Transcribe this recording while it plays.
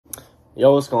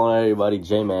Yo, what's going on, everybody?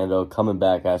 Jay Mando coming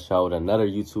back at y'all with another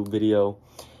YouTube video.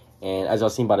 And as y'all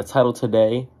seen by the title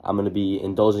today, I'm going to be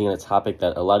indulging in a topic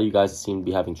that a lot of you guys seem to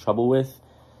be having trouble with.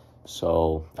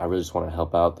 So I really just want to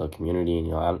help out the community.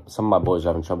 And, some of my boys are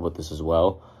having trouble with this as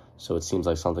well. So it seems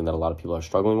like something that a lot of people are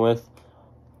struggling with.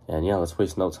 And yeah, let's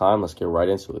waste no time. Let's get right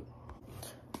into it.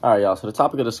 All right, y'all. So the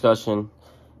topic of discussion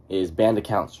is banned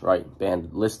accounts, right?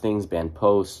 Banned listings, banned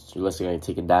posts, your listing getting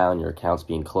taken down, your accounts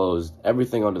being closed,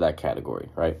 everything under that category,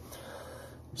 right?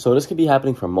 So this could be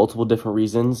happening for multiple different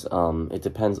reasons. It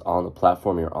depends on the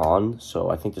platform you're on. So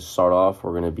I think to start off,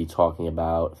 we're going to be talking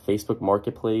about Facebook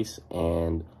Marketplace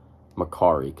and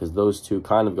Mercari, because those two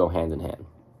kind of go hand in hand.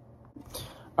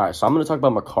 All right, so I'm going to talk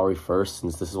about Mercari first,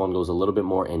 since this one goes a little bit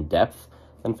more in depth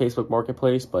than Facebook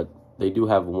Marketplace, but they do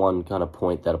have one kind of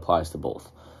point that applies to both.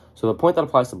 So the point that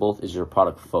applies to both is your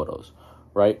product photos,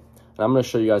 right? And I'm going to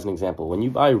show you guys an example. When you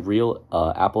buy real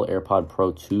Apple AirPod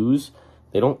Pro 2s,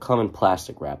 they don't come in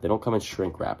plastic wrap. They don't come in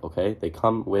shrink wrap, okay? They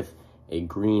come with a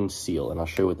green seal, and I'll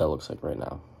show you what that looks like right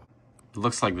now. It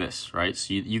looks like this, right?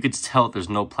 So you could tell there's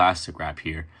no plastic wrap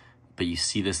here, but you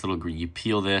see this little green. You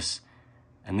peel this,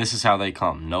 and this is how they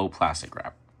come, no plastic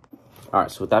wrap. All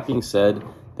right, so with that being said,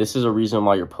 this is a reason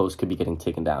why your post could be getting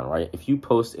taken down, right? If you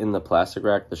post in the plastic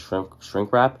wrap, the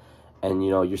shrink wrap, and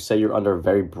you say you're under a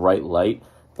very bright light,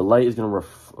 the light is going to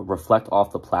reflect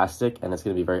off the plastic, and it's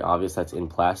going to be very obvious that's in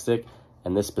plastic.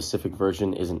 And this specific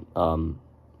version isn't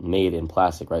made in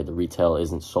plastic, right? The retail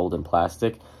isn't sold in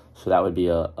plastic, so that would be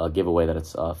a giveaway that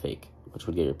it's fake, which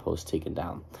would get your post taken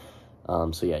down.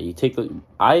 So yeah,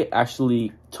 I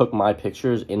actually took my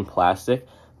pictures in plastic,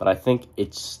 but I think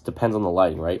it depends on the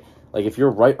lighting, right? Like if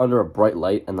you're right under a bright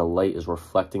light and the light is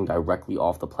reflecting directly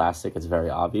off the plastic, it's very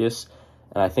obvious.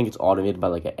 And I think it's automated by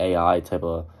like an AI type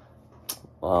of,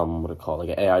 like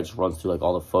an AI just runs through like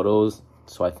all the photos.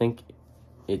 So I think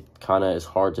it kind of is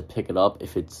hard to pick it up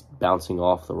if it's bouncing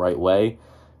off the right way.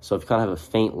 So if you kind of have a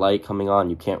faint light coming on,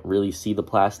 you can't really see the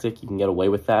plastic, you can get away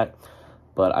with that.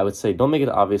 But I would say don't make it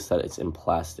obvious that it's in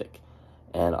plastic.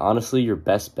 And honestly, your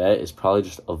best bet is probably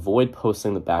just avoid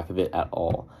posting the back of it at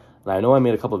all. And I know I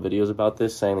made a couple of videos about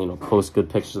this saying, post good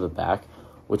pictures of the back,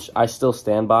 which I still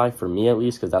stand by, for me at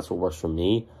least, because that's what works for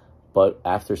me. But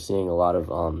after seeing a lot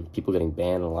of people getting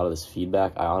banned and a lot of this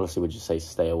feedback, I honestly would just say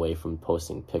stay away from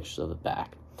posting pictures of the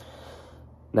back.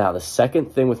 Now, the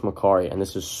second thing with Mercari, and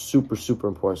this is super, super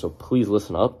important, so please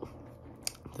listen up.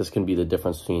 This can be the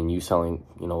difference between you selling,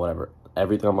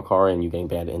 everything on Mercari and you getting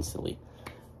banned instantly.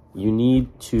 You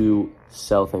need to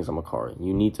sell things on Mercari.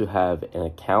 You need to have an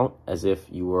account as if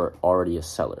you were already a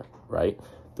seller, right?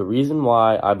 The reason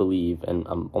why I believe, and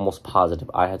I'm almost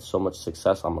positive, I had so much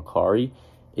success on Mercari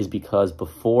is because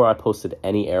before I posted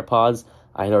any AirPods,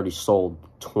 I had already sold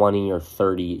 20 or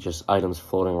 30 just items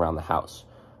floating around the house,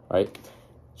 right?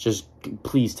 Just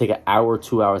please take an hour,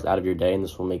 2 hours out of your day, and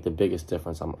this will make the biggest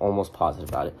difference. I'm almost positive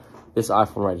about it. This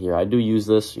iPhone right here, I do use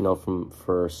this,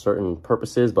 for certain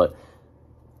purposes, but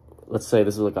let's say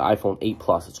this is like an iPhone 8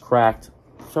 Plus. It's cracked.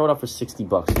 Throw it up for $60,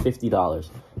 $50.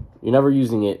 You're never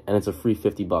using it, and it's a free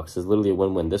 $50. It's literally a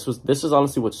win-win. This is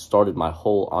honestly what started my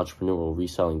whole entrepreneurial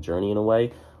reselling journey in a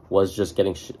way, was just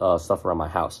getting stuff around my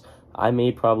house. I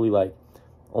made probably like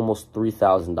almost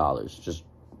 $3,000 just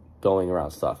going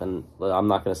around stuff. And I'm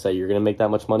not going to say you're going to make that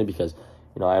much money because,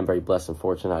 I am very blessed and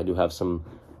fortunate. I do have some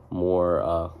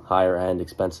more higher-end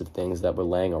expensive things that were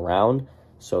laying around.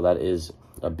 So that is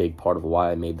a big part of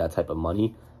why I made that type of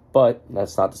money. But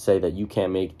that's not to say that you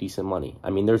can't make decent money. I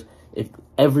mean, if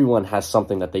everyone has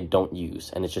something that they don't use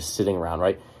and it's just sitting around,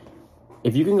 right?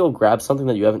 If you can go grab something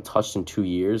that you haven't touched in 2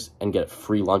 years and get a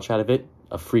free lunch out of it,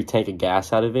 a free tank of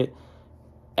gas out of it,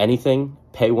 anything,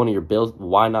 pay one of your bills,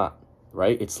 why not,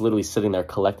 right? It's literally sitting there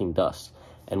collecting dust.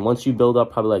 And once you build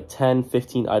up probably like 10,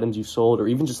 15 items you sold, or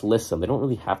even just list them, they don't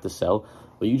really have to sell,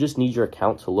 but you just need your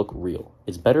account to look real.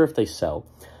 It's better if they sell.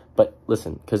 But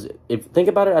listen, because think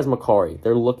about it as Mercari,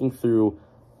 they're looking through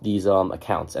these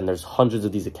accounts, and there's hundreds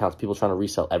of these accounts, people trying to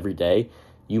resell every day.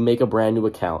 You make a brand new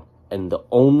account, and the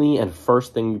only and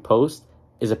first thing you post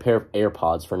is a pair of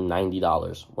AirPods for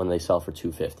 $90 when they sell for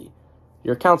 $250.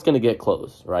 Your account's going to get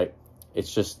closed, right?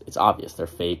 It's obvious they're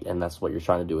fake, and that's what you're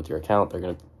trying to do with your account. They're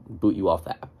going to boot you off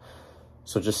the app.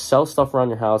 So just sell stuff around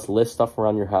your house, list stuff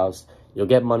around your house. You'll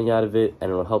get money out of it, and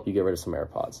it'll help you get rid of some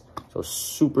AirPods. So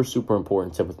super, super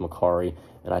important tip with Mercari,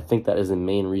 and I think that is the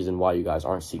main reason why you guys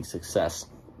aren't seeing success.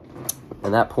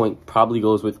 And that point probably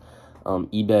goes with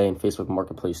eBay and Facebook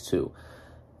Marketplace too.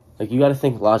 Like, you got to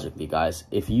think logically, guys.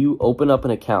 If you open up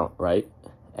an account, right,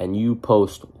 and you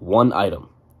post one item,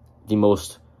 the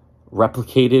most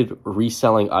replicated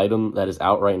reselling item that is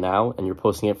out right now, and you're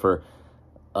posting it for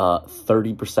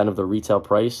 30% of the retail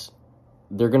price,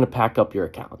 they're going to pack up your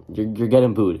account. You're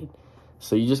getting booted.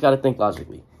 So you just got to think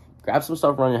logically. Grab some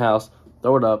stuff around your house,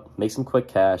 throw it up, make some quick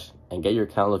cash, and get your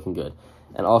account looking good.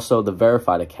 And also the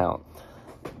verified account.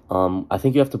 I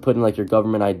think you have to put in like your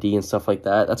government ID and stuff like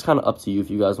that. That's kind of up to you if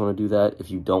you guys want to do that.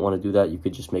 If you don't want to do that, you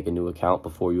could just make a new account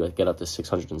before you get up to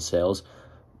 600 in sales.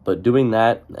 But doing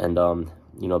that and,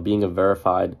 you know, being a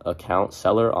verified account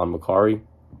seller on Mercari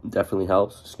definitely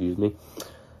helps, excuse me.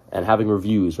 And having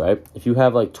reviews, right? If you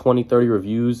have like 20, 30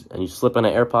 reviews and you slip in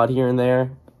an AirPod here and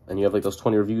there and you have like those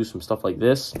 20 reviews from stuff like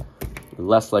this, you're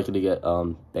less likely to get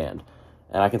banned.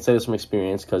 And I can say this from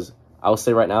experience because I will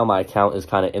say right now my account is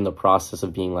kind of in the process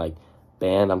of being like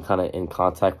banned. I'm kind of in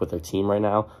contact with their team right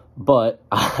now. But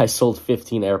I sold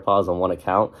 15 AirPods on one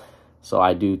account. So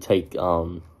I do take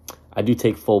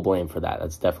full blame for that.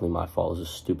 That's definitely my fault. It was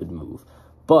a stupid move.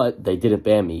 But they didn't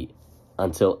ban me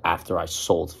until after I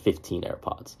sold 15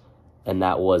 AirPods. And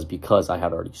that was because I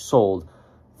had already sold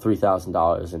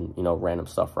 $3,000 in, you know, random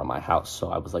stuff around my house. So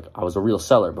I was a real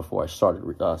seller before I started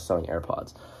selling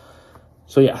AirPods.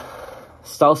 So yeah,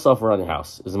 sell stuff around your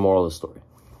house is the moral of the story.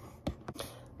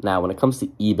 Now, when it comes to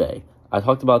eBay, I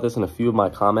talked about this in a few of my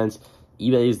comments.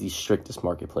 eBay is the strictest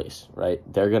marketplace, right?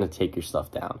 They're going to take your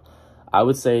stuff down. I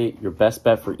would say your best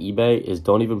bet for eBay is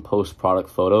don't even post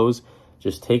product photos.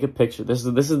 Just take a picture. This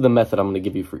is the method I'm going to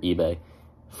give you for eBay.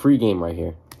 Free game right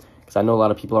here. Because I know a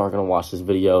lot of people aren't going to watch this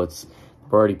video.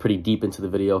 We're already pretty deep into the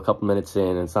video, a couple minutes in,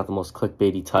 and it's not the most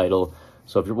clickbaity title.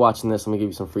 So if you're watching this, I'm going to give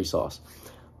you some free sauce.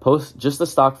 Post just a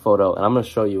stock photo, and I'm going to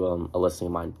show you a listing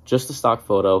of mine. Just a stock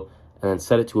photo, and then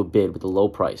set it to a bid with a low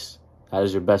price. That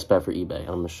is your best bet for eBay. I'm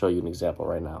going to show you an example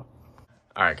right now.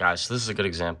 All right, guys, so this is a good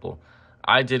example.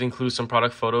 I did include some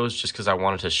product photos just because I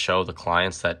wanted to show the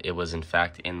clients that it was, in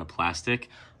fact, in the plastic.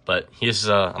 But here's,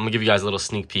 I'm going to give you guys a little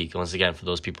sneak peek. Once again, for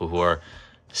those people who are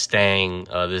staying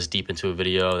this deep into a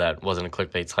video that wasn't a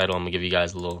clickbait title, I'm going to give you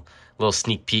guys a little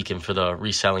sneak peek and for the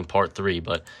reselling part 3.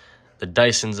 But the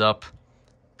Dyson's up.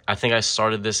 I think I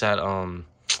started this at, I want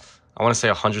to say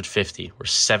 150. We're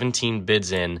 17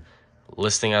 bids in.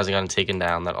 Listing hasn't gotten taken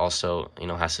down. That also, you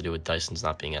know, has to do with Dyson's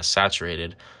not being as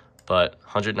saturated. But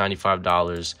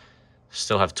 $195,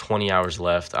 still have 20 hours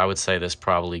left. I would say this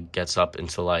probably gets up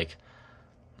into like,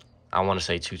 I want to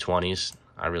say 220s.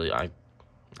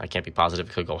 I can't be positive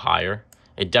it could go higher.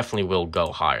 It definitely will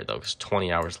go higher though, because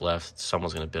 20 hours left.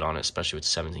 Someone's going to bid on it, especially with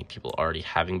 17 people already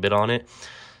having bid on it.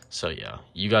 So yeah,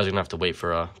 you guys are going to have to wait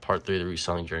for part 3 of the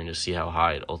reselling journey to see how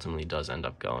high it ultimately does end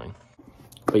up going.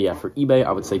 But yeah, for eBay,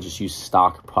 I would say just use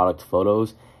stock product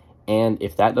photos. And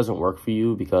if that doesn't work for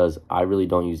you, because I really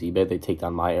don't use eBay, they take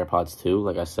down my AirPods too.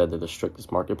 Like I said, they're the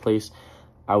strictest marketplace.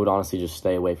 I would honestly just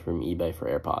stay away from eBay for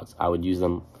AirPods. I would use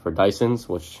them for Dyson's,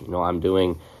 which, you know, I'm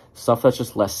doing stuff that's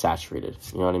just less saturated.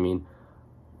 You know what I mean?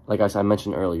 Like I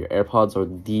mentioned earlier, AirPods are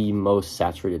the most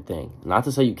saturated thing. Not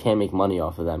to say you can't make money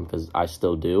off of them, because I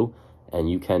still do, and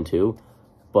you can too.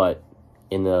 But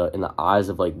in the eyes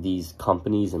of like these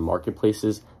companies and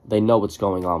marketplaces, they know what's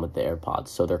going on with the AirPods,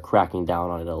 so they're cracking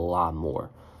down on it a lot more.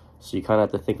 So you kind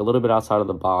of have to think a little bit outside of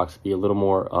the box, be a little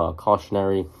more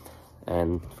cautionary.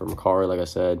 And for Mercari, like I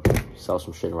said, sell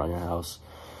some shit around your house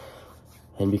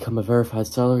and become a verified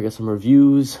seller, get some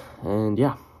reviews, and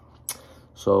yeah.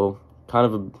 So kind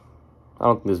of I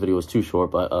don't think this video was too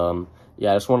short, but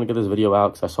yeah, I just wanted to get this video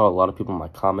out because I saw a lot of people in my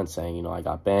comments saying, you know, I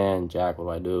got banned, Jack, what do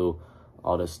I do?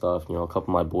 All this stuff. You know, a couple of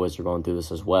my boys are going through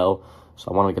this as well.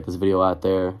 So I want to get this video out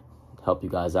there, help you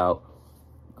guys out.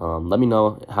 Let me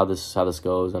know how this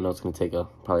goes. I know it's going to take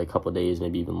probably a couple of days,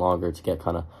 maybe even longer, to get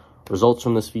kind of results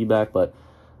from this feedback. But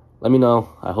let me know.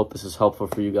 I hope this is helpful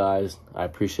for you guys. I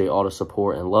appreciate all the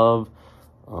support and love.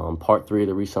 Part 3 of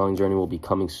the reselling journey will be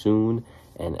coming soon.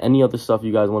 And any other stuff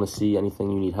you guys want to see,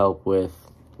 anything you need help with,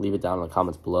 leave it down in the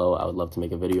comments below. I would love to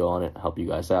make a video on it, help you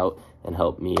guys out, and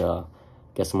help me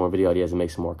get some more video ideas and make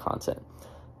some more content.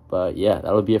 But yeah,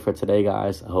 that'll be it for today,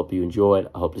 guys. I hope you enjoyed.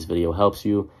 I hope this video helps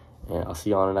you, and I'll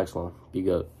see you on the next one. Be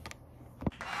good.